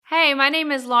Hi, my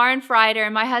name is Lauren Frieder,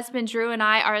 and my husband Drew and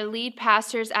I are lead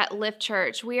pastors at Lift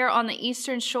Church. We are on the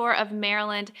eastern shore of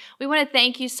Maryland. We want to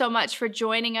thank you so much for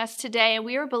joining us today, and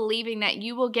we are believing that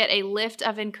you will get a lift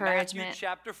of encouragement. Matthew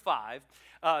chapter 5.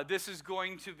 This is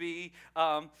going to be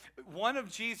one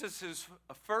of Jesus'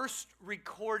 first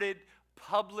recorded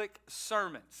public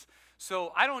sermons.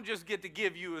 So I don't just get to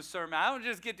give you a sermon. I don't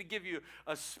just get to give you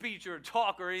a speech or a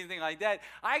talk or anything like that.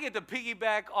 I get to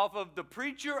piggyback off of the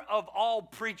preacher of all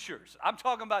preachers. I'm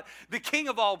talking about the king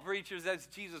of all preachers, that's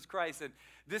Jesus Christ. And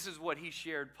this is what he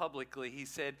shared publicly. He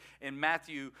said in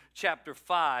Matthew chapter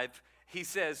 5, he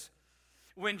says,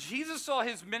 when Jesus saw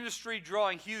his ministry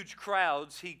drawing huge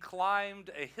crowds, he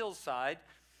climbed a hillside,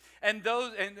 and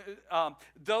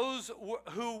those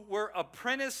who were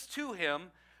apprenticed to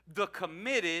him, the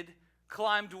committed,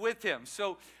 climbed with him.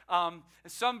 So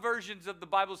some versions of the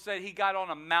Bible say he got on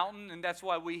a mountain, and that's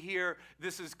why we hear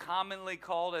this is commonly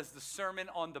called as the Sermon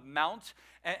on the Mount.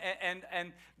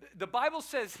 And the Bible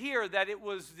says here that it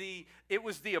was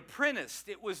the apprenticed,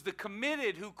 it was the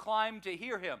committed who climbed to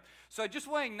hear him. So I just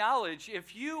want to acknowledge,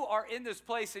 if you are in this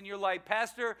place and you're like,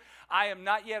 Pastor, I am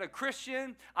not yet a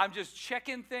Christian, I'm just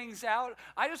checking things out,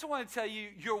 I just want to tell you,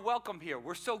 you're welcome here.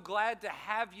 We're so glad to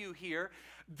have you here.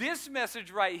 This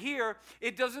message right here,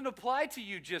 it doesn't apply to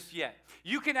you just yet.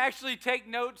 You can actually take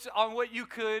notes on what you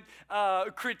could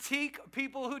critique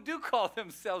people who do call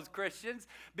themselves Christians,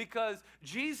 because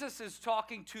Jesus is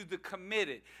talking to the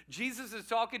committed. Jesus is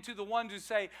talking to the ones who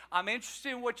say, I'm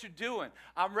interested in what you're doing.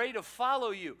 I'm ready to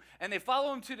follow you. And they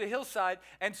follow him to the hillside.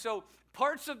 And so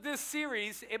parts of this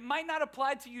series, it might not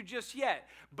apply to you just yet,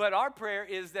 but our prayer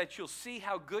is that you'll see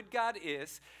how good God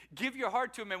is, give your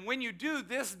heart to him, and when you do,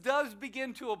 this does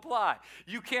begin to apply.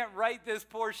 You can't write this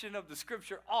portion of the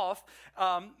scripture off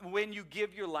when you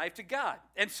give your life to God.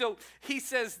 And so he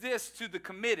says this to the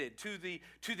committed, to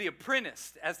the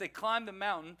apprenticed. As they climbed the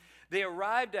mountain, they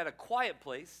arrived at a quiet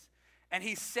place, and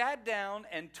he sat down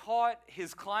and taught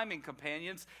his climbing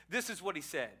companions. This is what he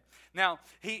said. Now,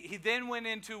 he then went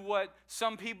into what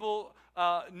some people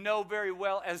know very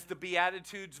well as the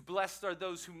Beatitudes. Blessed are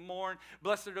those who mourn.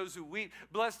 Blessed are those who weep.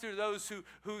 Blessed are those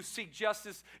who seek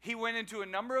justice. He went into a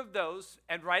number of those,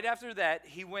 and right after that,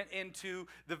 he went into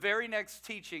the very next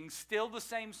teaching, still the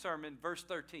same sermon, verse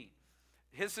 13.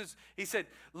 He said,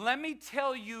 let me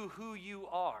tell you who you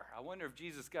are. I wonder if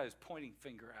Jesus got his pointing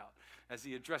finger out as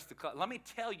he addressed the class. Let me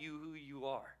tell you who you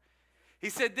are. He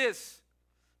said this,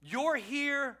 you're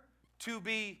here to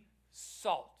be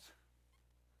salt.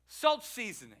 Salt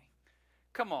seasoning.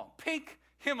 Come on, pink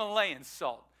Himalayan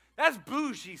salt. That's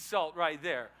bougie salt right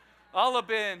there. All up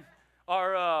in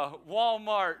our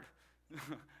Walmart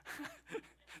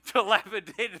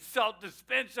dilapidated salt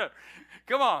dispenser.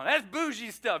 Come on, that's bougie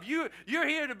stuff. You're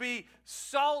here to be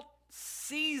salt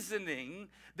seasoning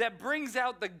that brings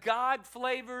out the God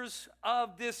flavors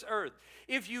of this earth.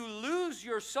 If you lose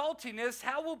your saltiness,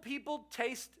 how will people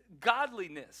taste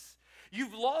godliness?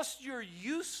 You've lost your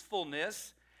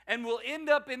usefulness and will end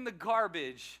up in the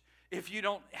garbage if you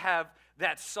don't have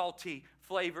that salty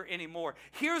flavor anymore.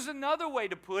 Here's another way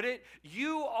to put it.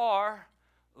 You are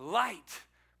light.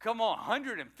 Come on,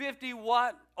 150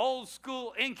 watt old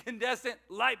school incandescent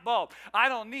light bulb. I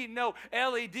don't need no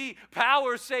LED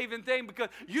power saving thing because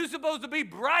you're supposed to be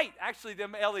bright. Actually,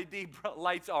 them LED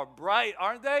lights are bright,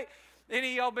 aren't they?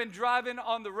 Any of y'all been driving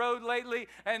on the road lately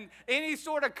and any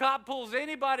sort of cop pulls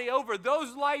anybody over,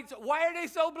 those lights, why are they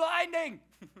so blinding?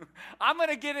 I'm going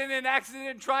to get in an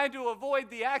accident trying to avoid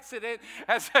the accident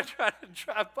as I try to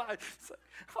drive by.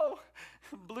 Oh,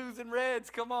 blues and reds,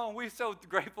 come on. We're so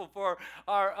grateful for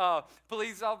our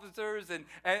police officers and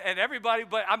everybody.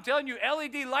 But I'm telling you,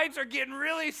 LED lights are getting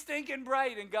really stinking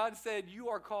bright. And God said, you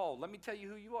are called. Let me tell you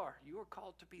who you are. You are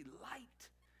called to be light.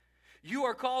 You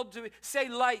are called to say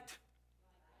light.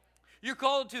 You're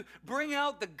called to bring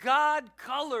out the God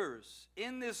colors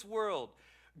in this world.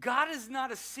 God is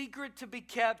not a secret to be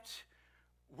kept.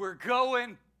 We're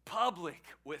going public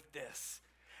with this.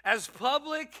 As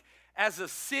public as a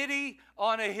city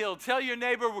on a hill. Tell your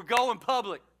neighbor, we're going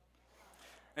public.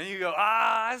 And you go,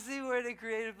 I see where they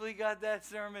creatively got that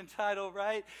sermon title,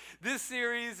 right? This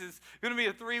series is going to be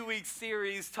a 3-week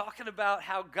series talking about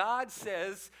how God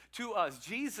says to us,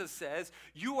 Jesus says,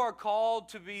 you are called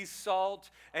to be salt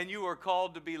and you are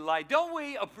called to be light. Don't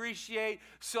we appreciate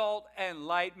salt and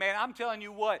light? Man, I'm telling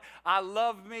you what, I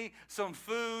love me some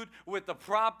food with the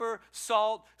proper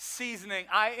salt seasoning.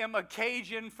 I am a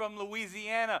Cajun from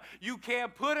Louisiana. You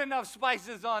can't put enough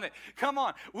spices on it. Come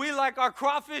on, we like our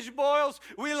crawfish boils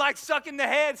we like sucking the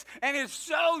heads, and it's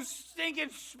so stinking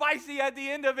spicy at the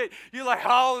end of it. You're like,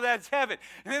 oh, that's heaven.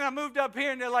 And then I moved up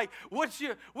here, and they're like, what's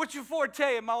your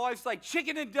forte? And my wife's like,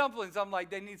 chicken and dumplings. I'm like,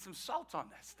 they need some salt on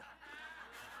that stuff.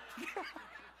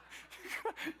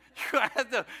 You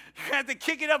have to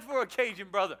kick it up for occasion,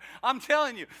 brother. I'm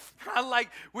telling you,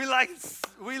 we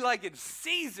like it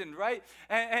seasoned, right?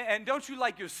 And don't you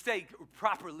like your steak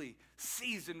properly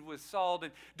seasoned with salt?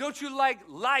 And don't you like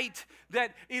light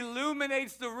that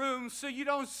illuminates the room so you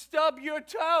don't stub your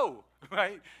toe,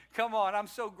 right? Come on, I'm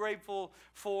so grateful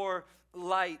for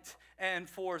light and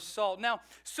for salt. Now,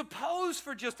 suppose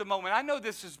for just a moment, I know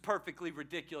this is perfectly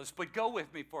ridiculous, but go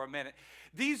with me for a minute.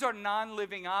 These are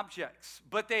non-living objects,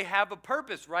 but they have a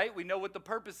purpose, right? We know what the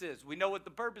purpose is.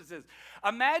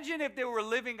 Imagine if they were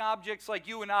living objects like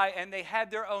you and I, and they had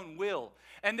their own will,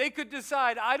 and they could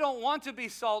decide, I don't want to be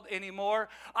salt anymore.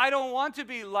 I don't want to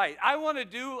be light. I want to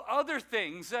do other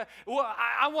things.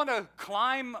 I want to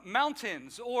climb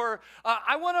mountains, or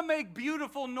I want to make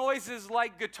beautiful noises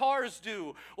like guitars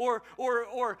do, or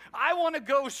I want to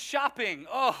go shopping.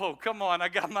 Oh, come on. I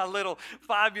got my little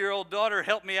 5-year-old daughter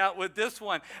help me out with this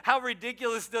one. How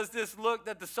ridiculous does this look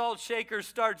that the salt shaker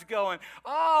starts going,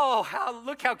 oh,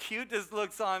 look how cute this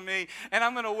looks on me, and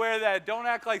I'm going to wear that. Don't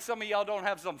act like some of y'all don't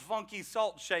have some funky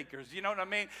salt shakers. You know what I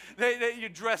mean? You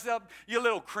dress up your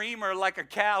little creamer like a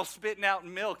cow spitting out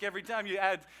milk every time you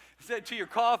add to your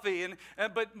coffee,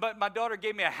 but my daughter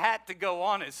gave me a hat to go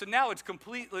on it, so now it's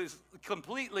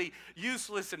completely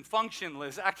useless and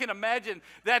functionless. I can imagine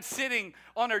that sitting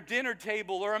on her dinner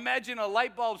table, or imagine a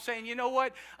light bulb saying, you know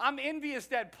what, I'm envious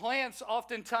that plants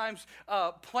oftentimes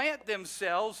plant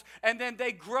themselves and then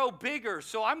they grow bigger,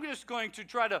 so I'm just going to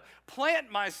try to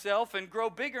plant myself and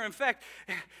grow bigger. In fact,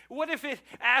 what if it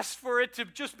asked for it to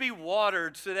just be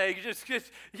watered today?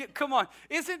 Come on,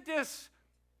 isn't this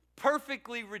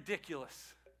perfectly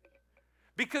ridiculous?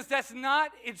 Because that's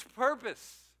not its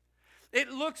purpose.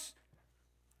 It looks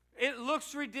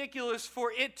ridiculous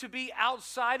for it to be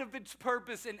outside of its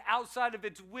purpose and outside of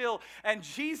its will. And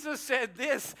Jesus said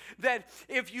this, that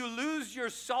if you lose your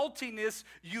saltiness,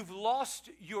 you've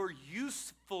lost your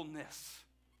usefulness.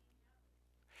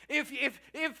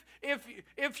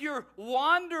 If you're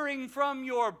wandering from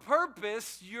your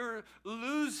purpose, you're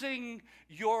losing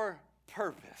your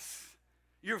purpose,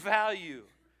 your value.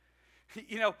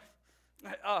 You know,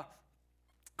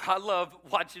 I love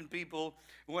watching people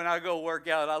when I go work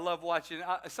out. I love watching.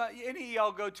 Any of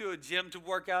y'all go to a gym to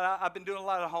work out? I've been doing a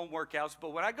lot of home workouts,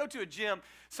 but when I go to a gym,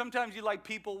 sometimes you like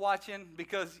people watching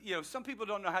because, you know, some people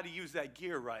don't know how to use that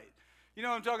gear right. You know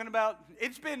what I'm talking about?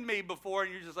 It's been me before,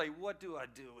 and you're just like, what do I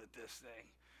do with this thing?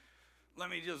 Let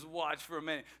me just watch for a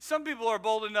minute. Some people are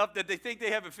bold enough that they think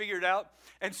they have it figured out.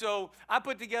 And so I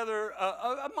put together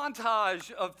a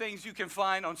montage of things you can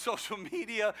find on social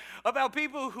media about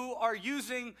people who are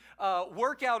using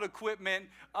workout equipment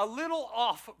a little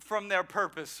off from their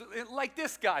purpose. Like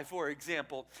this guy, for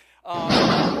example.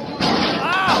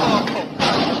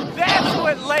 That's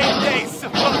what leg day's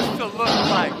supposed to look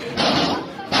like.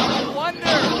 No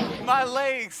wonder my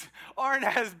legs aren't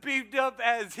as beefed up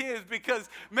as his, because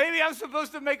maybe I'm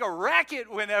supposed to make a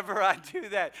racket whenever I do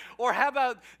that. Or how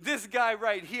about this guy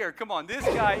right here? Come on, this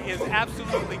guy is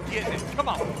absolutely getting it. Come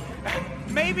on.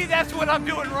 Maybe that's what I'm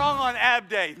doing wrong on ab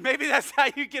day. Maybe that's how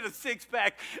you get a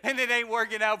six-pack and it ain't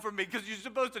working out for me, because you're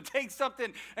supposed to take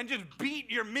something and just beat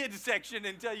your midsection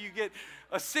until you get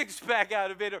a six-pack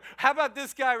out of it. Or how about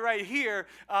this guy right here?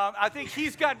 I think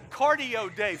he's got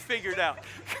cardio day figured out.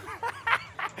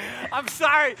 I'm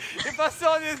sorry, if I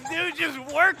saw this dude just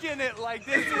working it like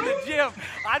this in the gym,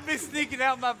 I'd be sneaking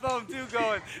out my phone too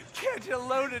going, catch a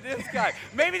load of this guy.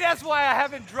 Maybe that's why I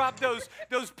haven't dropped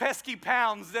those pesky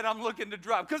pounds that I'm looking to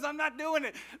drop, because I'm not doing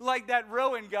it like that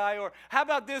Rowan guy. Or how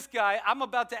about this guy? I'm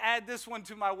about to add this one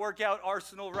to my workout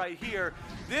arsenal right here.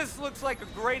 This looks like a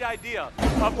great idea.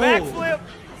 A backflip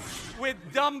with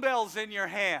dumbbells in your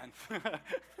hand.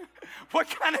 What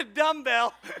kind of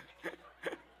dumbbell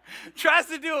tries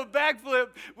to do a backflip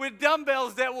with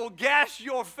dumbbells that will gash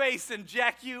your face and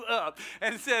jack you up,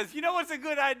 and says, you know what's a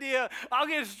good idea? I'll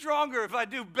get stronger if I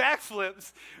do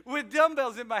backflips with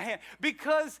dumbbells in my hand.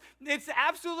 Because it's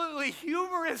absolutely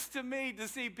humorous to me to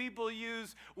see people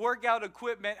use workout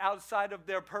equipment outside of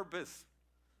their purpose.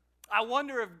 I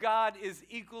wonder if God is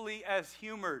equally as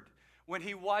humored when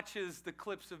he watches the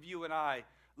clips of you and I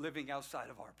living outside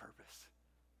of our purpose.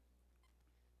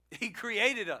 He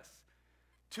created us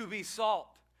to be salt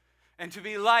and to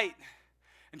be light,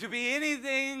 and to be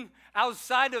anything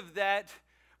outside of that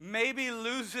maybe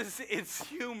loses its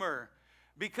humor,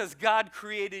 because God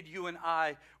created you and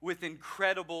I with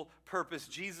incredible purpose.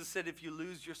 Jesus said, if you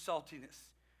lose your saltiness,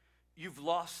 you've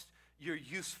lost your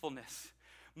usefulness.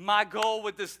 My goal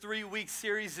with this 3-week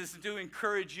series is to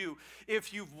encourage you.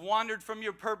 If you've wandered from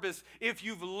your purpose, if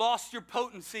you've lost your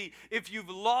potency, if you've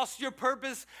lost your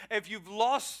purpose, if you've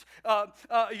lost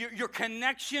your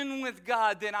connection with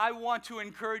God, then I want to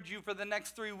encourage you for the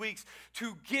next 3 weeks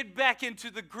to get back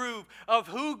into the groove of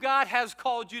who God has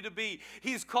called you to be.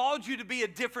 He's called you to be a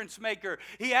difference maker.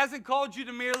 He hasn't called you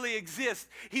to merely exist.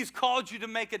 He's called you to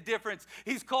make a difference.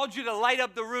 He's called you to light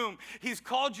up the room. He's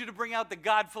called you to bring out the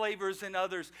God flavors in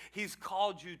others. He's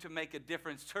called you to make a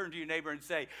difference. Turn to your neighbor and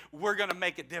say, we're going to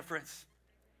make a difference.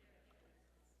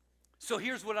 So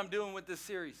here's what I'm doing with this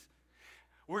series.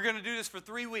 We're going to do this for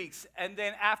 3 weeks, and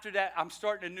then after that, I'm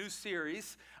starting a new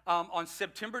series on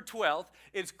September 12th.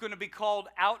 It's going to be called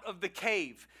Out of the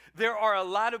Cave. There are a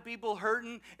lot of people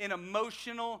hurting in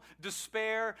emotional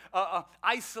despair,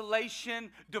 isolation,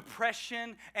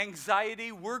 depression,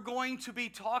 anxiety. We're going to be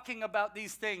talking about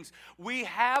these things. We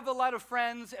have a lot of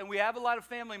friends and we have a lot of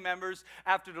family members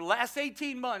after the last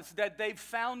 18 months that they've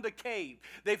found a cave.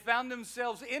 They found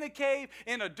themselves in a cave,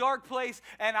 in a dark place,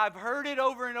 and I've heard it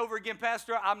over and over again,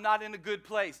 Pastor, I'm not in a good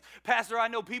place. Pastor, I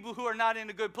know people who are not in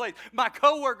a good place. My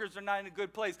coworkers are not in a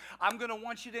good place. I'm going to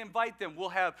want you to invite them.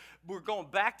 We're going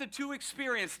back to 2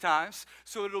 experience times,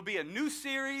 so it'll be a new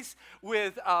series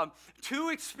with 2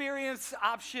 experience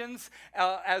options,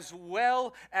 as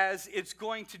well as it's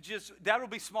going to that'll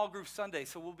be small group Sunday,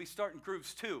 so we'll be starting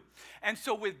groups too. And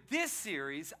so with this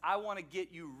series, I want to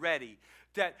get you ready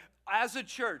that as a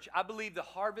church, I believe the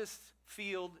harvest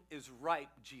field is ripe,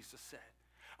 Jesus said.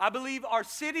 I believe our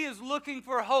city is looking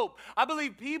for hope. I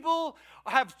believe people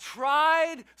have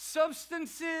tried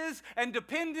substances and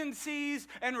dependencies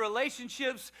and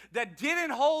relationships that didn't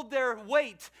hold their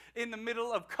weight in the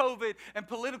middle of COVID and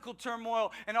political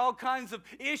turmoil and all kinds of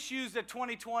issues that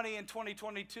 2020 and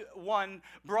 2021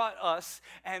 brought us.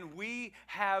 And we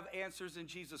have answers in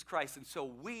Jesus Christ. And so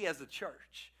we as a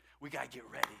church, we got to get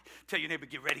ready. Tell your neighbor,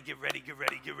 get ready, get ready, get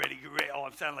ready, get ready, get ready. Oh,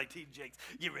 I'm sounding like T.D. Jakes.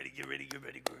 Get ready, get ready, get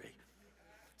ready, get ready.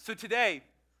 So today,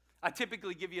 I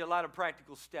typically give you a lot of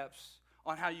practical steps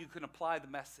on how you can apply the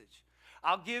message.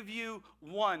 I'll give you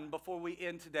one before we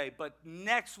end today, but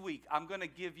next week I'm going to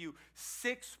give you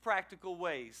 6 practical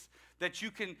ways that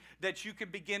you can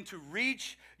begin to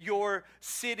reach your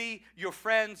city, your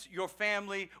friends, your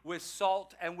family with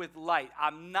salt and with light.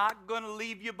 I'm not going to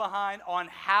leave you behind on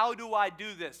how do I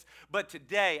do this, but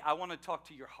today I want to talk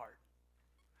to your heart.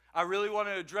 I really want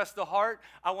to address the heart.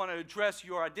 I want to address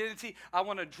your identity. I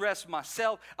want to address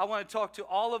myself. I want to talk to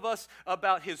all of us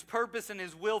about His purpose and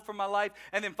His will for my life.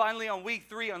 And then finally on week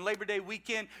 3, on Labor Day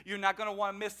weekend, you're not going to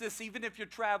want to miss this. Even if you're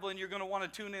traveling, you're going to want to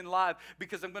tune in live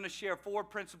because I'm going to share 4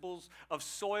 principles of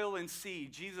soil and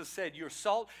seed. Jesus said, you're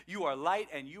salt, you are light,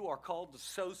 and you are called to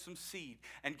sow some seed.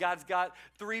 And God's got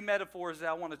 3 metaphors that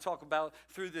I want to talk about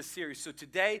through this series. So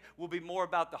today will be more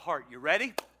about the heart. You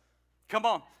ready? Come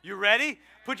on, you ready?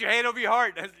 Put your hand over your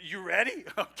heart. You ready?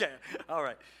 Okay, all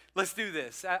right. Let's do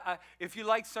this. If you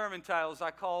like sermon titles,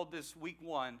 I called this week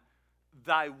 1,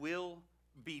 Thy Will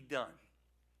Be Done.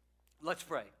 Let's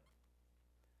pray.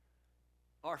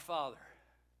 Our Father,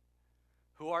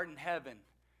 who art in heaven,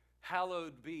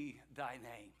 hallowed be Thy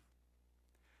name.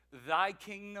 Thy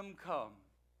kingdom come,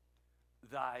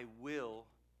 Thy will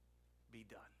be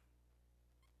done.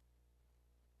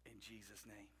 In Jesus'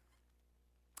 name.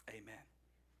 Amen.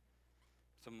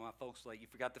 Some of my folks like, you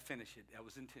forgot to finish it. That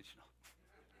was intentional.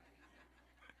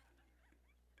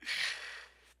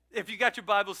 If you got your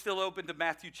Bible still open to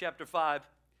Matthew chapter 5,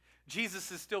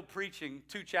 Jesus is still preaching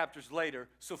 2 chapters later,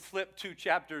 so flip 2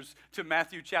 chapters to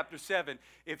Matthew chapter 7.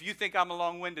 If you think I'm a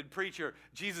long-winded preacher,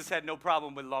 Jesus had no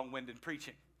problem with long-winded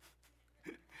preaching.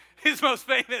 His most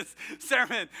famous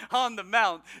Sermon on the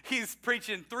Mount, he's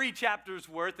preaching 3 chapters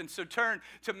worth. And so turn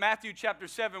to Matthew chapter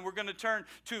 7. We're going to turn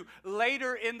to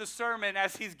later in the sermon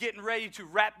as he's getting ready to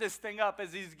wrap this thing up,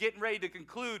 as he's getting ready to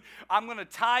conclude. I'm going to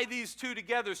tie these 2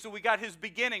 together. So we got his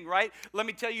beginning, right? Let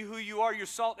me tell you who you are, your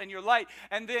salt and your light.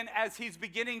 And then as he's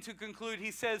beginning to conclude, he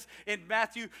says in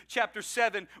Matthew chapter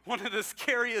 7, one of the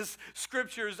scariest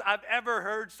scriptures I've ever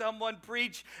heard someone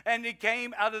preach. And it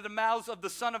came out of the mouths of the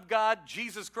Son of God,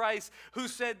 Jesus Christ, who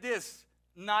said this,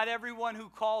 not everyone who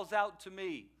calls out to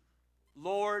me,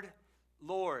 Lord,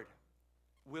 Lord,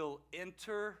 will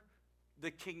enter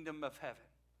the kingdom of heaven.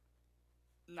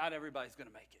 Not everybody's going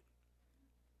to make it.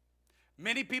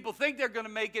 Many people think they're going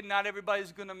to make it. Not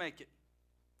everybody's going to make it.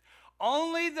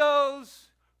 Only those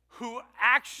who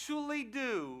actually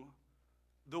do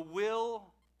the will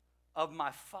of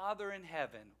my Father in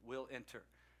heaven will enter.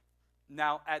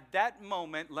 Now, at that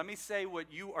moment, let me say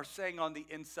what you are saying on the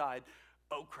inside.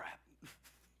 Oh, crap.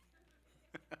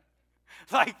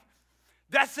 Like,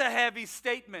 that's a heavy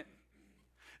statement.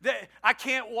 That I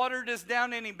can't water this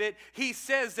down any bit. He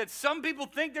says that some people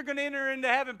think they're going to enter into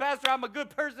heaven. Pastor, I'm a good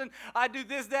person. I do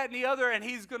this, that, and the other. And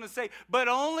he's going to say, but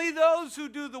only those who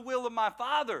do the will of my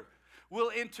Father will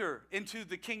enter into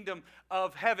the kingdom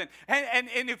of heaven. And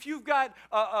if you've got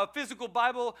a physical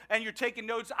Bible and you're taking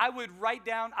notes, I would write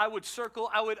down, I would circle,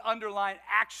 I would underline,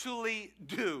 actually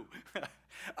do.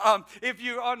 If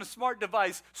you're on a smart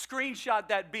device, screenshot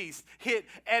that beast, hit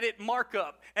edit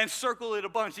markup, and circle it a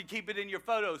bunch and keep it in your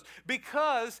photos.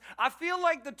 Because I feel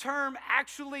like the term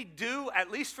actually do, at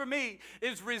least for me,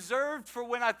 is reserved for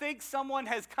when I think someone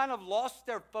has kind of lost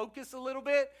their focus a little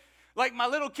bit. Like my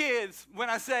little kids, when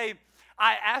I say,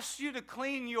 I asked you to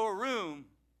clean your room,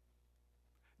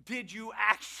 did you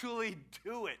actually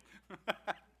do it?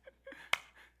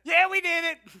 Yeah, we did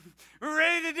it. We're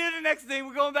ready to do the next thing.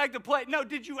 We're going back to play. No,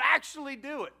 did you actually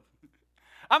do it?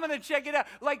 I'm going to check it out.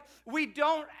 Like, we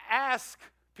don't ask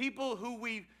people who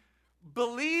we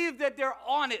believe that they're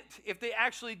on it if they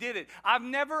actually did it. I've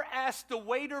never asked the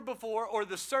waiter before or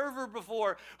the server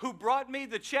before who brought me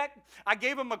the check. I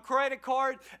gave them a credit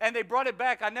card and they brought it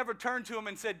back. I never turned to them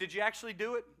and said, did you actually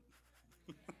do it?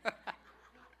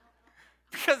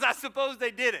 Because I suppose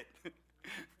they did it.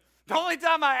 The only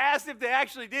time I asked if they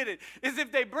actually did it is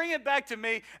if they bring it back to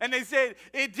me and they said,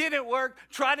 it didn't work,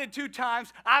 tried it 2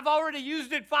 times. I've already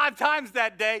used it 5 times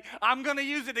that day. I'm going to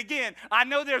use it again. I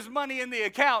know there's money in the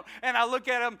account. And I look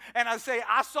at them and I say,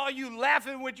 I saw you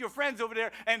laughing with your friends over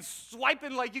there and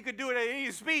swiping like you could do it at any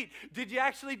speed. Did you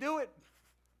actually do it?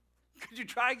 Could you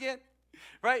try again?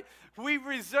 Right? We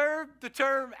reserve the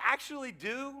term actually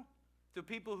do to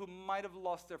people who might have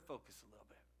lost their focus a little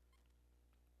bit.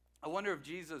 I wonder if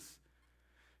Jesus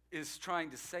is trying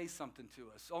to say something to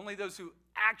us. Only those who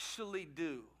actually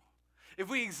do. If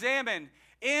we examine,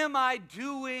 am I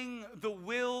doing the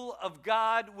will of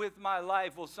God with my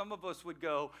life? Well, some of us would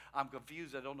go, I'm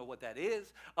confused. I don't know what that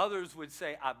is. Others would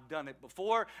say, I've done it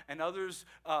before. And others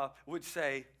would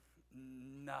say,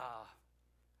 nah,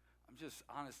 I'm just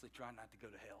honestly trying not to go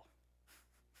to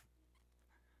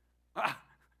hell.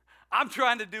 I'm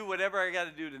trying to do whatever I got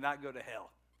to do to not go to hell.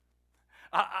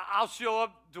 I'll show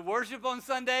up to worship on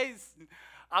Sundays.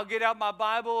 I'll get out my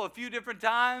Bible a few different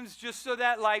times just so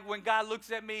that, like, when God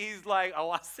looks at me, he's like,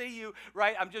 oh, I see you,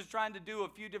 right? I'm just trying to do a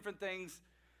few different things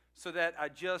so that I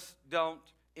just don't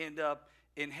end up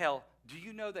in hell. Do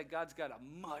you know that God's got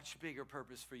a much bigger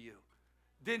purpose for you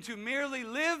than to merely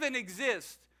live and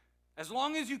exist as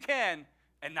long as you can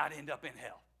and not end up in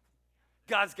hell?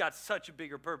 God's got such a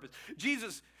bigger purpose.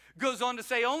 Jesus goes on to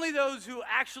say, only those who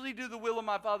actually do the will of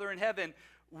my Father in heaven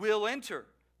will enter.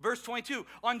 Verse 22,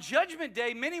 on judgment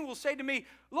day, many will say to me,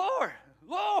 Lord,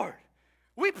 Lord,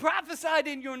 we prophesied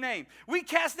in your name. We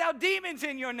cast out demons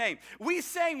in your name. We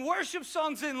sang worship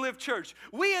songs in Lift Church.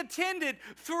 We attended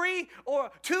 2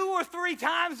 or 3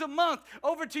 times a month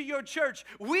over to your church.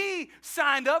 We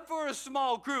signed up for a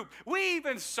small group. We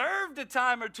even served a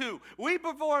time or 2. We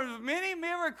performed many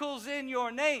miracles in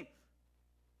your name.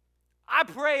 I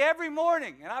pray every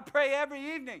morning and I pray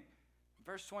every evening.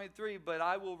 Verse 23, but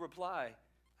I will reply,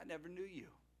 I never knew you.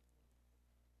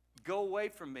 Go away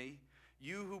from me,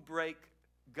 you who break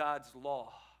God's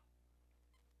law.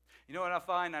 You know what I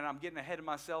find? And I'm getting ahead of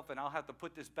myself and I'll have to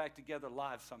put this back together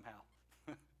live somehow.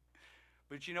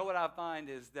 But you know what I find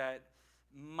is that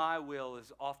my will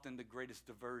is often the greatest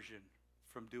diversion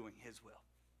from doing his will.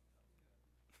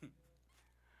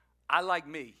 I like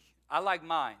me. I like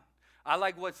mine. I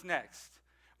like what's next.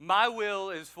 My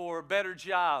will is for a better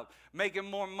job, making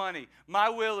more money. My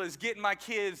will is getting my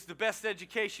kids the best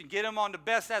education, get them on the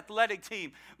best athletic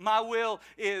team. My will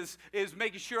is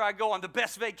making sure I go on the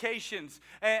best vacations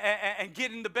and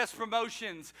getting the best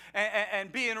promotions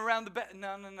and being around the best.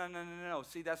 No.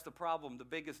 See, that's the problem. The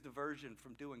biggest diversion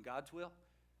from doing God's will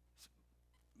is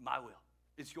my will.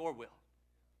 It's your will.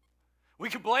 We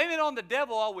can blame it on the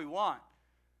devil all we want,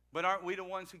 but aren't we the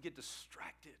ones who get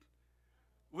distracted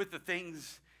with the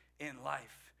things in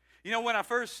life? You know, when I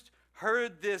first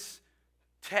heard this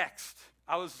text,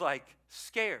 I was like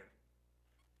scared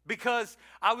because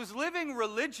I was living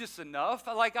religious enough,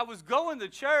 like I was going to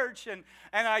church and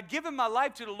I'd given my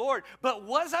life to the Lord, but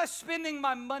was I spending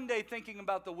my Monday thinking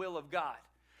about the will of God?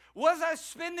 Was I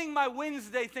spending my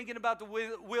Wednesday thinking about the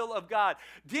will of God?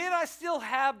 Did I still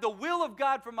have the will of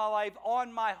God for my life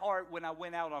on my heart when I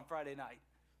went out on Friday night?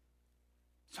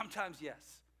 Sometimes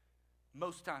yes.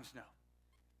 Most times, no.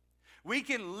 We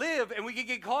can live and we can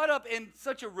get caught up in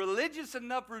such a religious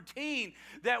enough routine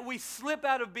that we slip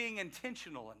out of being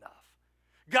intentional enough.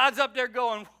 God's up there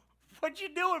going, what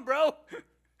you doing, bro?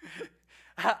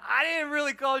 I didn't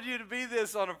really call you to be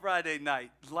this on a Friday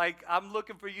night. Like, I'm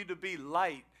looking for you to be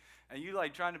light, and you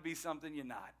like trying to be something you're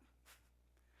not.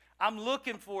 I'm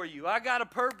looking for you. I got a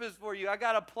purpose for you. I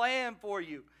got a plan for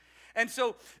you. And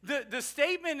so the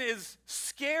statement is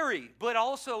scary, but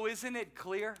also, isn't it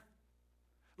clear?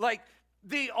 Like,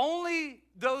 only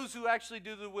those who actually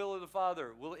do the will of the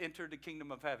Father will enter the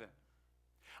kingdom of heaven.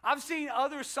 I've seen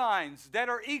other signs that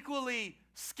are equally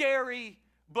scary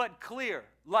but clear,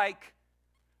 like,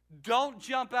 don't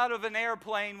jump out of an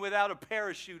airplane without a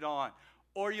parachute on,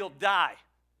 or you'll die.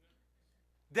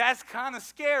 That's kind of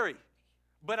scary,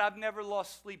 but I've never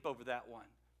lost sleep over that one.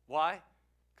 Why?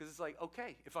 Because it's like,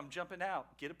 okay, if I'm jumping out,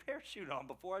 get a parachute on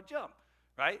before I jump,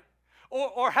 right?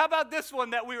 Or how about this one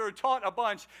that we were taught a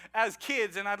bunch as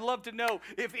kids, and I'd love to know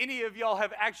if any of y'all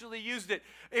have actually used it.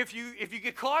 If you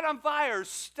get caught on fire,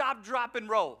 stop, drop, and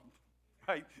roll,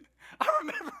 right? I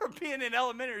remember being in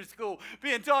elementary school,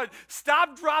 being taught,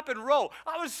 stop, drop, and roll.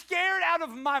 I was scared out of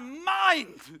my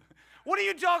mind. What are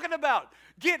you talking about?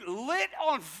 Get lit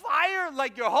on fire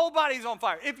like your whole body's on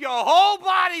fire. If your whole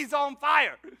body's on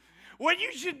fire, what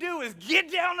you should do is get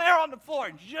down there on the floor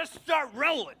and just start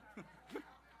rolling.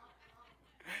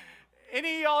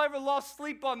 Any of y'all ever lost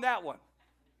sleep on that one?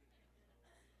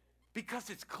 Because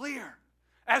it's clear.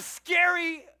 As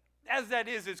scary as that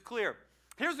is, it's clear.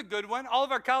 Here's a good one. All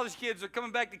of our college kids are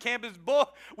coming back to campus. Boy,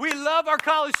 we love our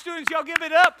college students. Y'all give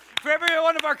it up for every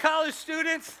one of our college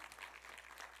students.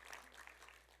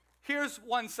 Here's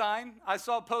one sign I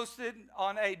saw posted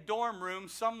on a dorm room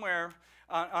somewhere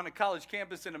on a college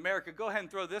campus in America. Go ahead and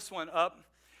throw this one up.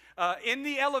 In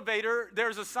the elevator,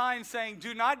 there's a sign saying,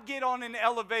 do not get on an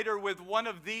elevator with one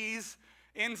of these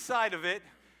inside of it.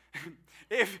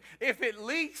 If it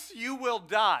leaks, you will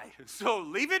die. So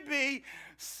leave it be.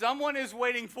 Someone is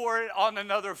waiting for it on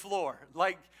another floor.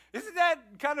 Like, isn't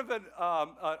that kind of an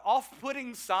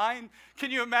off-putting sign? Can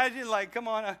you imagine, like, come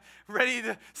on, ready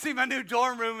to see my new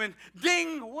dorm room, and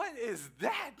ding, what is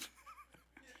that?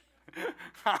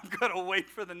 I'm going to wait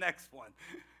for the next one.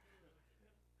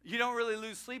 You don't really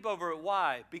lose sleep over it.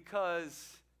 Why?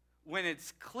 Because when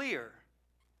it's clear,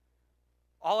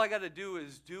 all I got to do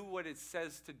is do what it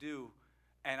says to do,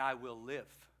 and I will live.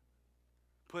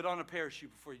 Put on a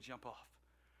parachute before you jump off.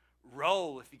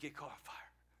 Roll if you get caught on fire.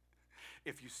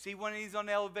 If you see one of these on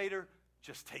the elevator,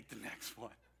 just take the next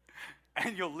one,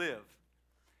 and you'll live.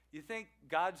 You think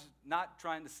God's not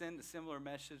trying to send a similar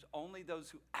message? Only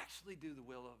those who actually do the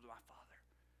will of my Father.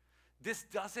 This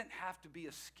doesn't have to be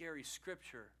a scary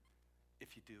scripture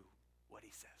if you do what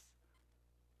he says,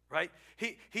 right?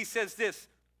 He says this.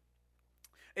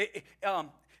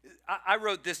 I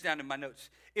wrote this down in my notes.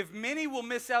 If many will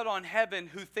miss out on heaven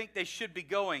who think they should be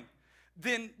going,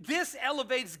 then this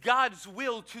elevates God's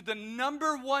will to the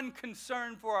number one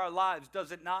concern for our lives,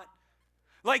 does it not?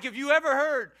 Like, if you ever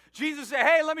heard Jesus say,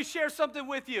 hey, let me share something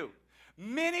with you.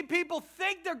 Many people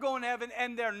think they're going to heaven,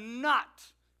 and they're not.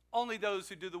 Only those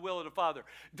who do the will of the Father.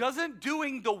 Doesn't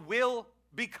doing the will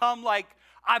become like,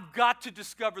 I've got to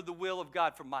discover the will of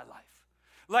God for my life?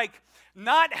 Like,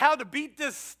 not how to beat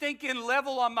this stinking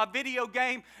level on my video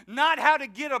game, not how to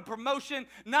get a promotion,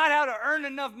 not how to earn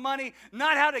enough money,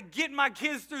 not how to get my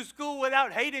kids through school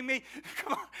without hating me.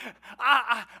 Come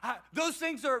on. Those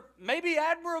things are maybe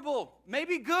admirable,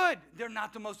 maybe good. They're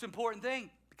not the most important thing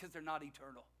because they're not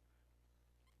eternal.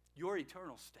 Your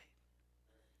eternal state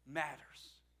matters.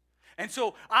 And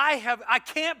so I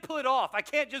can't put off. I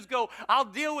can't just go, I'll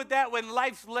deal with that when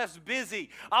life's less busy.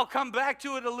 I'll come back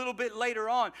to it a little bit later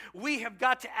on. We have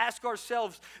got to ask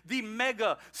ourselves the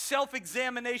mega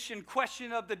self-examination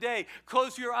question of the day.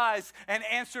 Close your eyes and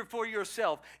answer for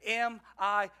yourself. Am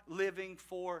I living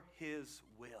for his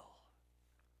will?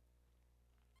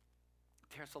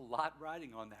 There's a lot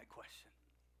riding on that question.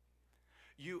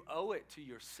 You owe it to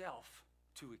yourself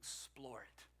to explore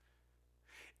it.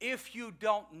 If you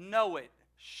don't know it,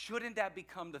 shouldn't that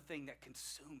become the thing that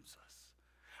consumes us?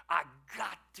 I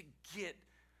got to get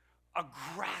a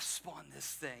grasp on this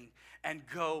thing and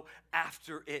go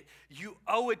after it. You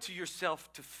owe it to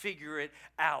yourself to figure it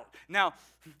out. Now,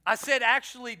 I said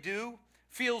actually do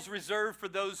feels reserved for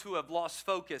those who have lost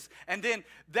focus. And then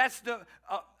that's the,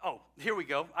 here we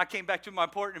go. I came back to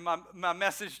my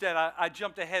message that I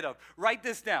jumped ahead of. Write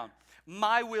this down.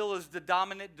 My will is the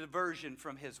dominant diversion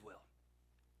from his will.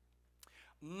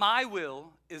 My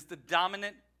will is the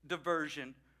dominant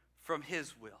diversion from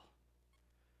his will.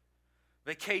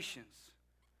 Vacations.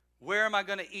 Where am I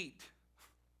going to eat?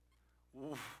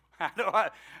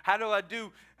 How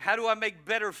do I make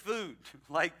better food?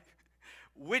 Like,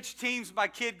 Which team's my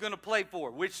kid going to play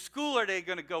for? Which school are they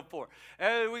going to go for?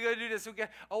 We're going to do this.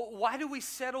 Why do we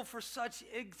settle for such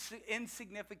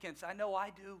insignificance? I know I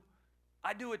do.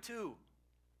 I do it too.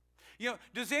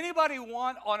 Does anybody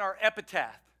want on our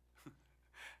epitaph,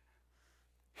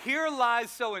 here lies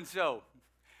so-and-so.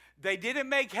 They didn't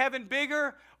make heaven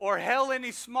bigger or hell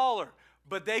any smaller,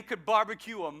 but they could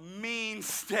barbecue a mean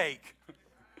steak.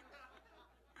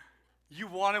 You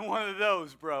wanted one of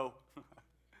those, bro.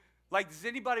 Like, does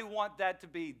anybody want that to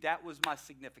be, that was my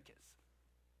significance?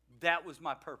 That was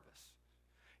my purpose.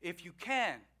 If you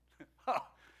can,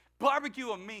 barbecue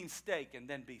a mean steak and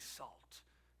then be salt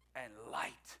and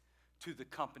light to the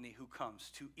company who comes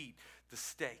to eat the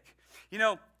steak.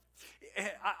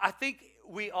 I think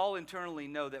we all internally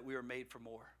know that we were made for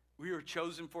more. We were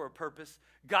chosen for a purpose.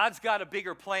 God's got a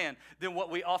bigger plan than what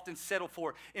we often settle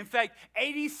for. In fact,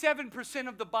 87%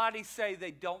 of the body say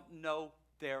they don't know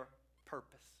their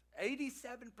purpose.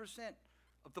 87%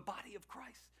 of the body of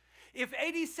Christ. If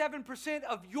 87%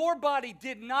 of your body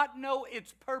did not know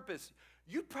its purpose,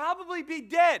 you'd probably be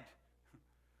dead.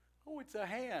 Oh, it's a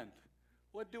hand.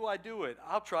 What do I do it?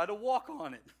 I'll try to walk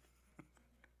on it.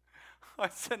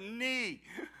 It's a knee.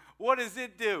 What does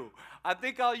it do? I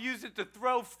think I'll use it to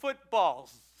throw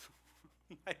footballs.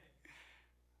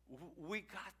 We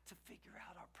got to figure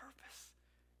out our purpose.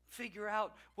 Figure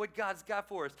out what God's got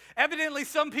for us. Evidently,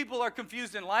 some people are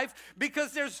confused in life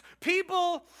because there's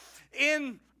people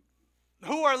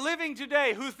who are living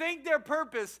today who think their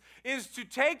purpose is to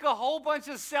take a whole bunch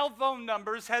of cell phone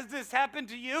numbers. Has this happened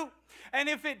to you?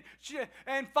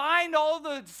 And find all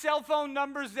the cell phone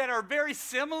numbers that are very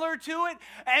similar to it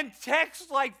and text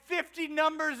like 50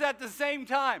 numbers at the same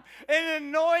time. An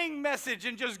annoying message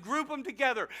and just group them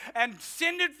together and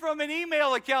send it from an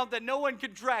email account that no one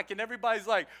can track. And everybody's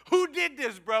like, who did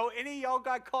this, bro? Any of y'all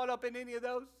got caught up in any of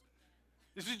those?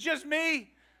 This is just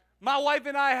me. My wife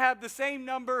and I have the same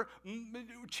number,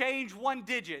 change one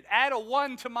digit. Add a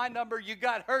 1 to my number, you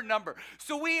got her number.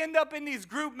 So we end up in these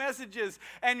group messages,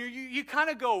 and you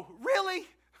kind of go, really?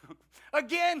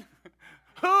 Again?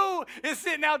 Who is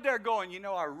sitting out there going,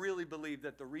 I really believe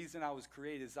that the reason I was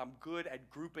created is I'm good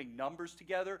at grouping numbers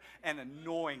together and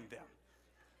annoying them.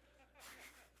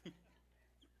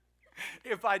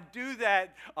 If I do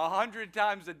that 100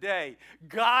 times a day,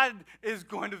 God is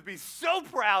going to be so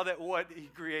proud at what he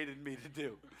created me to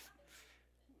do.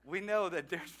 We know that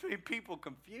there's people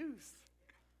confused.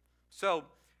 So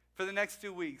for the next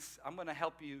 2 weeks, I'm going to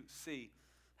help you see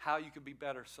how you can be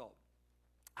better salt,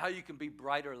 how you can be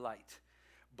brighter light.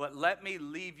 But let me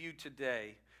leave you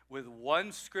today with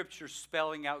one scripture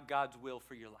spelling out God's will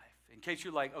for your life. In case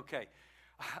you're like, okay,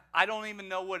 I don't even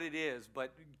know what it is,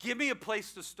 but give me a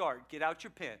place to start. Get out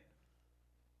your pen.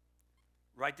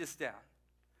 Write this down.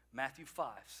 Matthew 5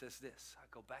 says this. I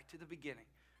go back to the beginning.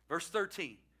 Verse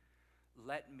 13.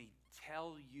 Let me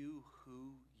tell you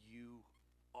who you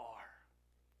are.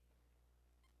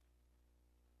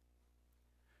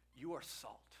 You are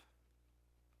salt.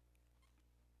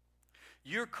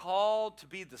 You're called to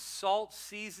be the salt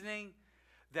seasoning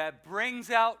that brings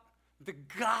out the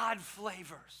God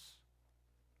flavors.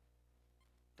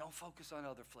 Don't focus on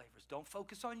other flavors. Don't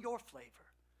focus on your flavor.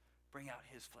 Bring out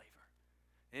his flavor.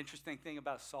 The interesting thing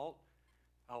about salt,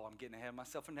 I'm getting ahead of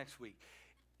myself for next week.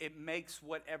 It makes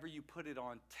whatever you put it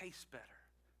on taste better.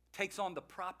 Takes on the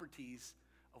properties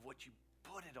of what you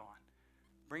put it on.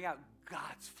 Bring out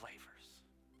God's flavors.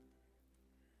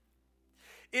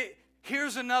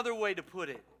 Here's another way to put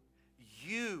it.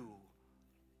 You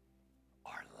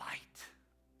are light.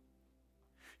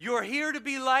 You're here to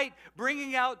be light,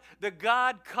 bringing out the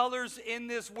God colors in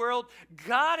this world.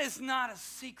 God is not a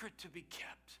secret to be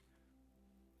kept.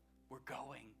 We're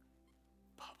going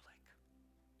public.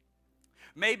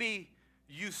 Maybe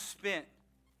you spent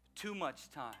too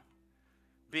much time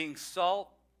being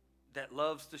salt that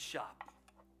loves to shop.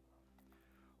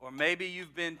 Or maybe you've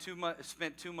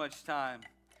spent too much time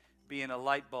being a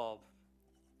light bulb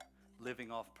living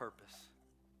off purpose.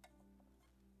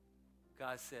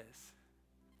 God says,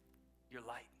 you're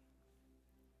light.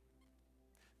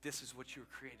 This is what you were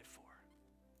created for.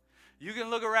 You can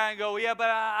look around and go, yeah, but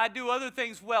I do other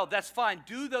things well. That's fine.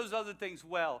 Do those other things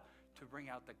well to bring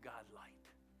out the God light.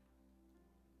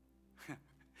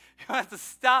 You don't have to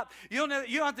stop. You don't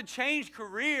have to change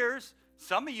careers.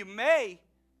 Some of you may.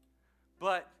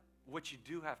 But what you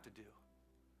do have to do,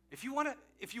 if you want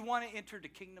to enter the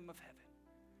kingdom of heaven,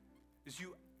 is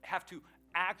you have to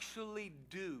actually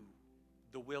do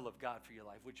the will of God for your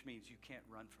life, which means you can't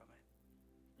run from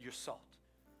it. You're salt.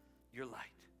 You're light.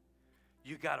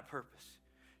 You got a purpose.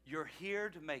 You're here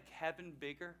to make heaven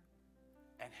bigger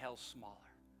and hell smaller.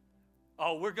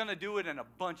 Oh, we're going to do it in a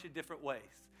bunch of different ways.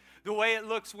 The way it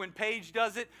looks when Paige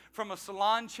does it from a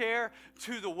salon chair,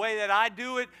 to the way that I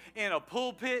do it in a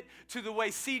pulpit, to the way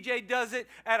CJ does it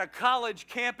at a college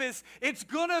campus. It's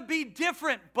going to be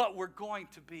different, but we're going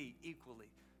to be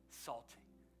equally salty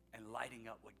and lighting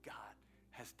up what God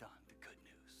has done, the good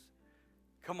news.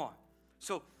 Come on.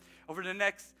 So over the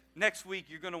next week,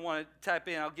 you're going to want to type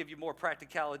in. I'll give you more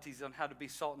practicalities on how to be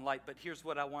salt and light, but here's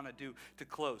what I want to do to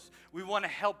close. We want to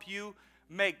help you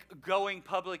make going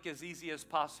public as easy as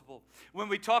possible. When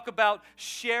we talk about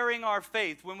sharing our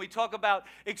faith, when we talk about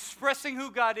expressing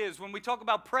who God is, when we talk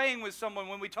about praying with someone,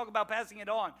 when we talk about passing it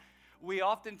on, we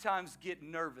oftentimes get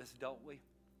nervous, don't we?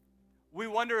 We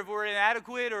wonder if we're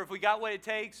inadequate or if we got what it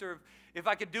takes or if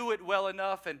I could do it well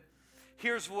enough. And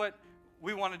here's what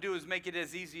we want to do is make it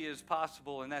as easy as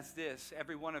possible, and that's this.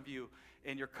 Every one of you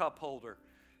in your cup holder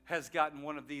has gotten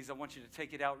one of these. I want you to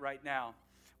take it out right now.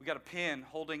 We got a pen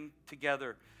holding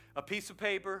together a piece of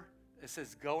paper that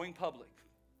says going public.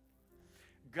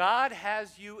 God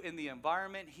has you in the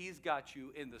environment He's got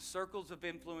you in, the circles of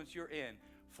influence you're in,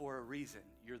 for a reason.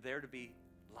 You're there to be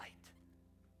light.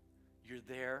 You're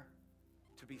there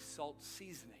to be salt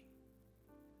seasoning.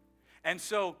 And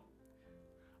so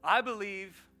I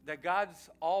believe that God's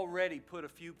already put a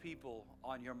few people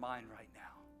on your mind right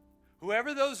now.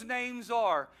 Whoever those names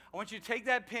are, I want you to take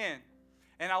that pen.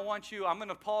 And I'm going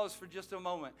to pause for just a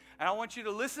moment. And I want you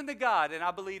to listen to God. And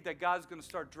I believe that God's going to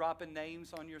start dropping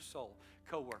names on your soul.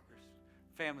 Coworkers,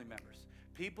 family members,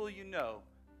 people you know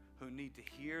who need to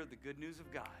hear the good news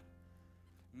of God.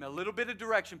 A little bit of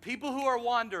direction. People who are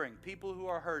wandering, people who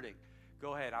are hurting.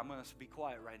 Go ahead. I'm going to be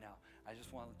quiet right now. I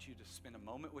just want you to spend a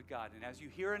moment with God. And as you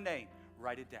hear a name,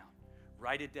 write it down.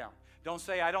 Write it down. Don't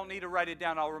say, I don't need to write it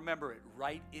down. I'll remember it.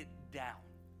 Write it down.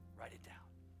 Write it down.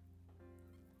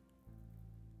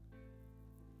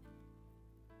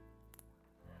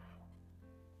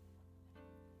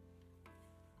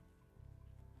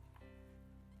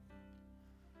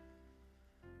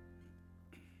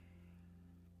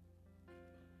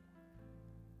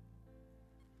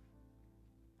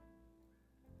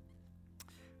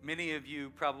 Many of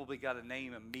you probably got a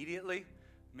name immediately.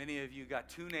 Many of you got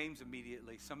two names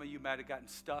immediately. Some of you might have gotten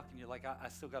stuck and you're like, I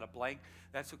still got a blank.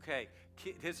 That's okay.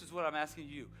 This is what I'm asking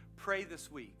you. Pray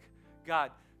this week.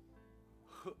 God,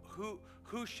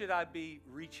 who should I be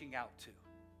reaching out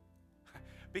to?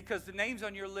 Because the names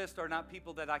on your list are not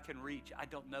people that I can reach. I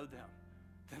don't know them.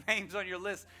 The names on your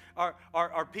list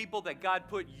are people that God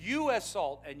put you as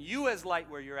salt and you as light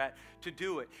where you're at to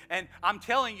do it. And I'm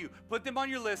telling you, put them on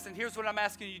your list, and here's what I'm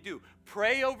asking you to do.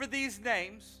 Pray over these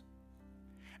names,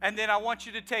 and then I want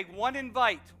you to take one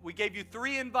invite. We gave you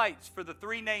 3 invites for the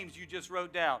 3 names you just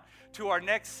wrote down to our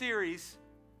next series,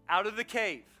 Out of the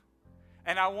Cave.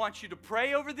 And I want you to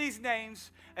pray over these names,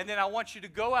 and then I want you to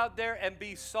go out there and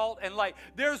be salt and light.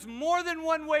 There's more than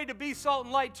one way to be salt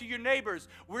and light to your neighbors.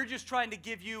 We're just trying to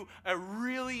give you a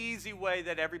really easy way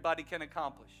that everybody can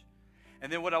accomplish.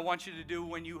 And then what I want you to do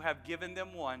when you have given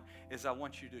them one is I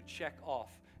want you to check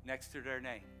off next to their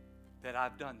name that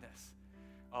I've done this.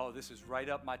 Oh, this is right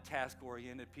up my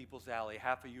task-oriented people's alley.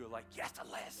 Half of you are like, yes,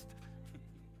 a list.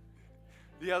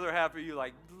 The other half of you are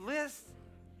like, list?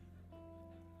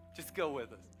 Just go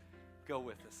with us. Go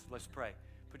with us. Let's pray.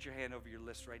 Put your hand over your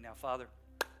list right now. Father,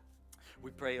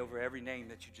 we pray over every name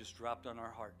that you just dropped on our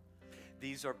heart.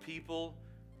 These are people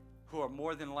who are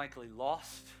more than likely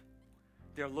lost.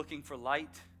 They're looking for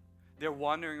light. They're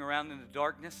wandering around in the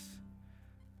darkness.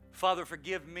 Father,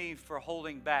 forgive me for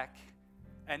holding back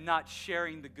and not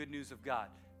sharing the good news of God.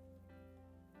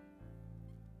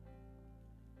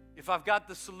 If I've got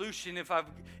the solution, if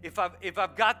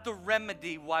I've got the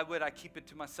remedy, why would I keep it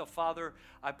to myself? Father,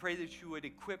 I pray that you would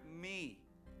equip me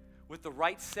with the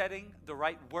right setting, the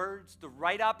right words, the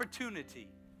right opportunity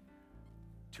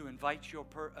to invite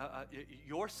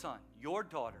your son, your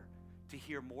daughter, to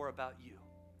hear more about you.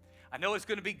 I know it's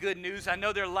going to be good news. I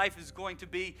know their life is going to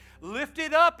be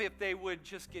lifted up if they would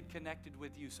just get connected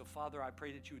with you. So, Father, I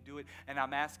pray that you would do it, and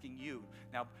I'm asking you.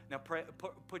 Now pray,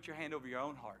 put your hand over your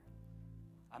own heart.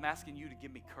 I'm asking you to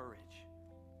give me courage.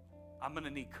 I'm going to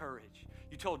need courage.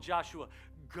 You told Joshua,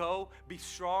 go, be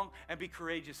strong, and be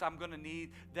courageous. I'm going to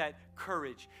need that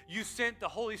courage. You sent the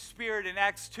Holy Spirit in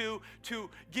Acts 2 to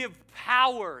give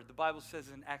power. The Bible says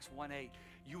in Acts 1:8,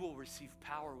 you will receive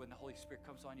power when the Holy Spirit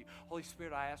comes on you. Holy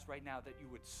Spirit, I ask right now that you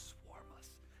would swarm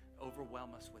us,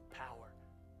 overwhelm us with power.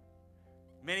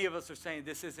 Many of us are saying,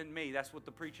 this isn't me. That's what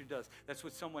the preacher does. That's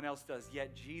what someone else does.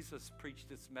 Yet Jesus preached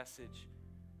this message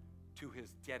to his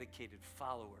dedicated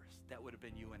followers. That would have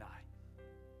been you and I.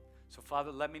 So,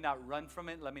 Father, let me not run from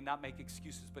it. Let me not make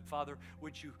excuses. But, Father,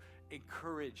 would you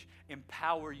encourage,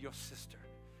 empower your sister.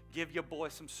 Give your boy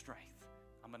some strength.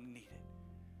 I'm going to need it.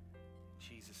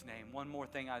 In Jesus' name. One more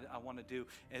thing I want to do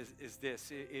is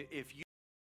this. If you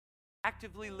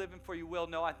actively living for your will,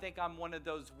 no, I think I'm one of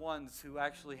those ones who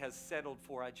actually has settled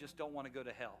for, I just don't want to go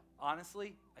to hell.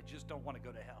 Honestly, I just don't want to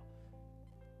go to hell.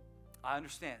 I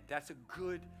understand. That's a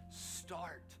good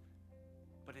start.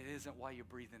 But it isn't while you're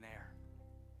breathing air.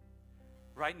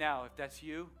 Right now, if that's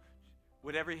you,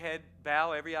 with every head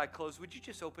bow, every eye closed, would you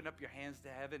just open up your hands to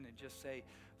heaven and just say,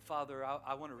 Father,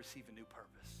 I want to receive a new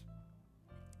purpose.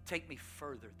 Take me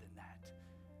further than that.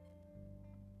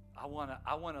 I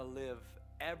want to live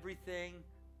everything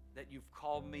that you've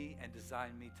called me and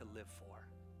designed me to live for.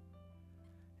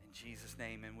 In Jesus'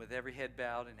 name, and with every head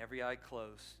bowed and every eye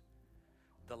closed,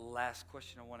 the last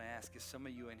question I want to ask is, some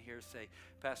of you in here say,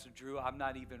 Pastor Drew, I'm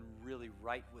not even really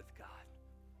right with God.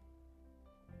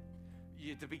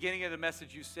 At the beginning of the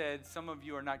message, you said some of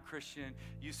you are not Christian.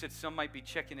 You said some might be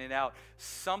checking it out.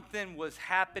 Something was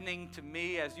happening to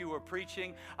me as you were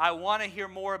preaching. I want to hear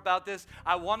more about this.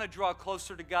 I want to draw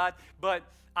closer to God, but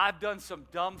I've done some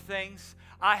dumb things.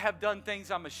 I have done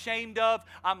things I'm ashamed of.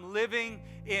 I'm living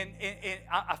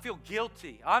I feel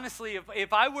guilty. Honestly,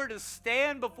 if I were to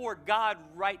stand before God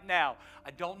right now,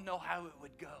 I don't know how it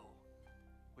would go.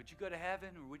 Would you go to heaven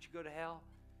or would you go to hell?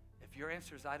 If your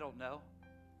answer is I don't know,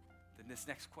 then this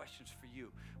next question is for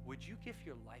you. Would you give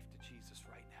your life to Jesus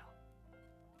right now?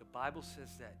 The Bible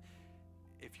says that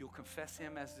if you'll confess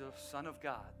him as the Son of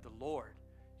God, the Lord,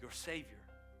 your Savior,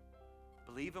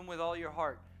 believe him with all your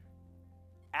heart,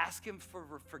 ask him for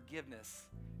forgiveness,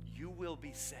 you will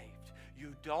be saved.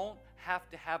 You don't have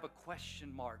to have a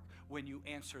question mark when you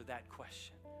answer that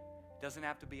question. It doesn't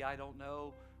have to be I don't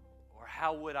know or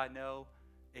how would I know.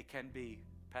 It can be,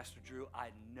 Pastor Drew, I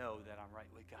know that I'm right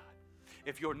with God.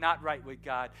 If you're not right with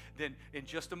God, then in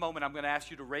just a moment, I'm going to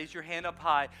ask you to raise your hand up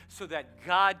high so that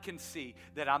God can see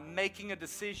that I'm making a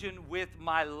decision with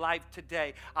my life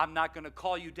today. I'm not going to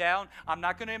call you down. I'm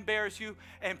not going to embarrass you.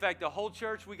 In fact, the whole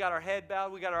church, we got our head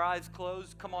bowed. We got our eyes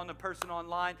closed. Come on, the person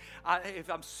online.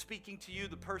 If I'm speaking to you,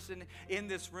 the person in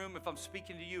this room, if I'm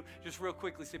speaking to you, just real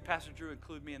quickly say, Pastor Drew,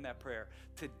 include me in that prayer.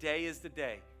 Today is the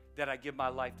day that I give my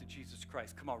life to Jesus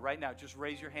Christ. Come on, right now, just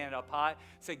raise your hand up high.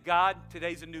 Say, God,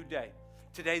 today's a new day.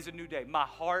 Today's a new day. My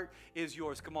heart is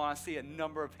yours. Come on, I see a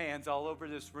number of hands all over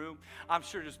this room. I'm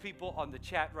sure there's people on the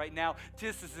chat right now.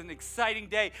 This is an exciting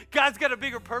day. God's got a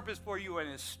bigger purpose for you, and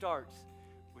it starts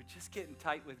with just getting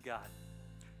tight with God.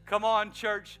 Come on,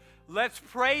 church. Let's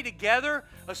pray together,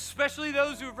 especially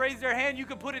those who have raised their hand. You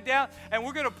can put it down, and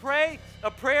we're going to pray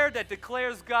a prayer that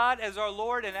declares God as our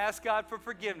Lord and ask God for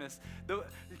forgiveness.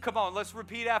 Come on, let's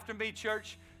repeat after me,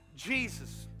 church.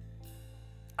 Jesus,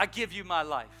 I give you my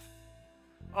life.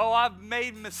 Oh, I've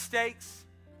made mistakes.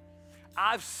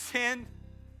 I've sinned.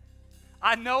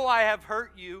 I know I have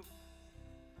hurt you.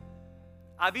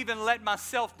 I've even let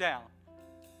myself down.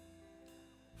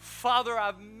 Father,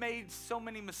 I've made so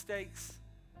many mistakes.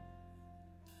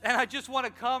 And I just want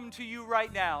to come to you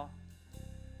right now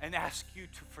and ask you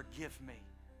to forgive me.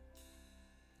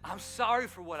 I'm sorry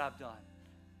for what I've done.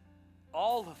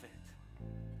 All of it.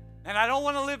 And I don't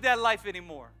want to live that life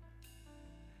anymore.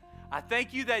 I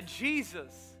thank you that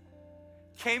Jesus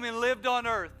came and lived on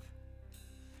earth.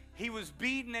 He was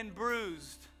beaten and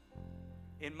bruised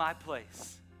in my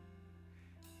place.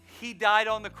 He died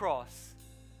on the cross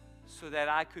so that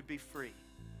I could be free.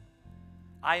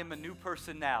 I am a new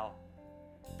person now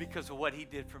because of what he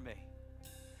did for me.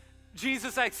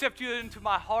 Jesus, I accept you into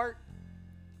my heart.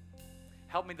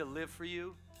 Help me to live for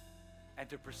you and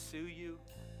to pursue you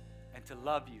and to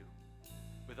love you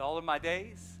with all of my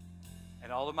days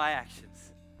and all of my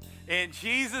actions. In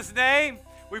Jesus' name,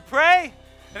 we pray,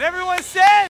 and everyone said,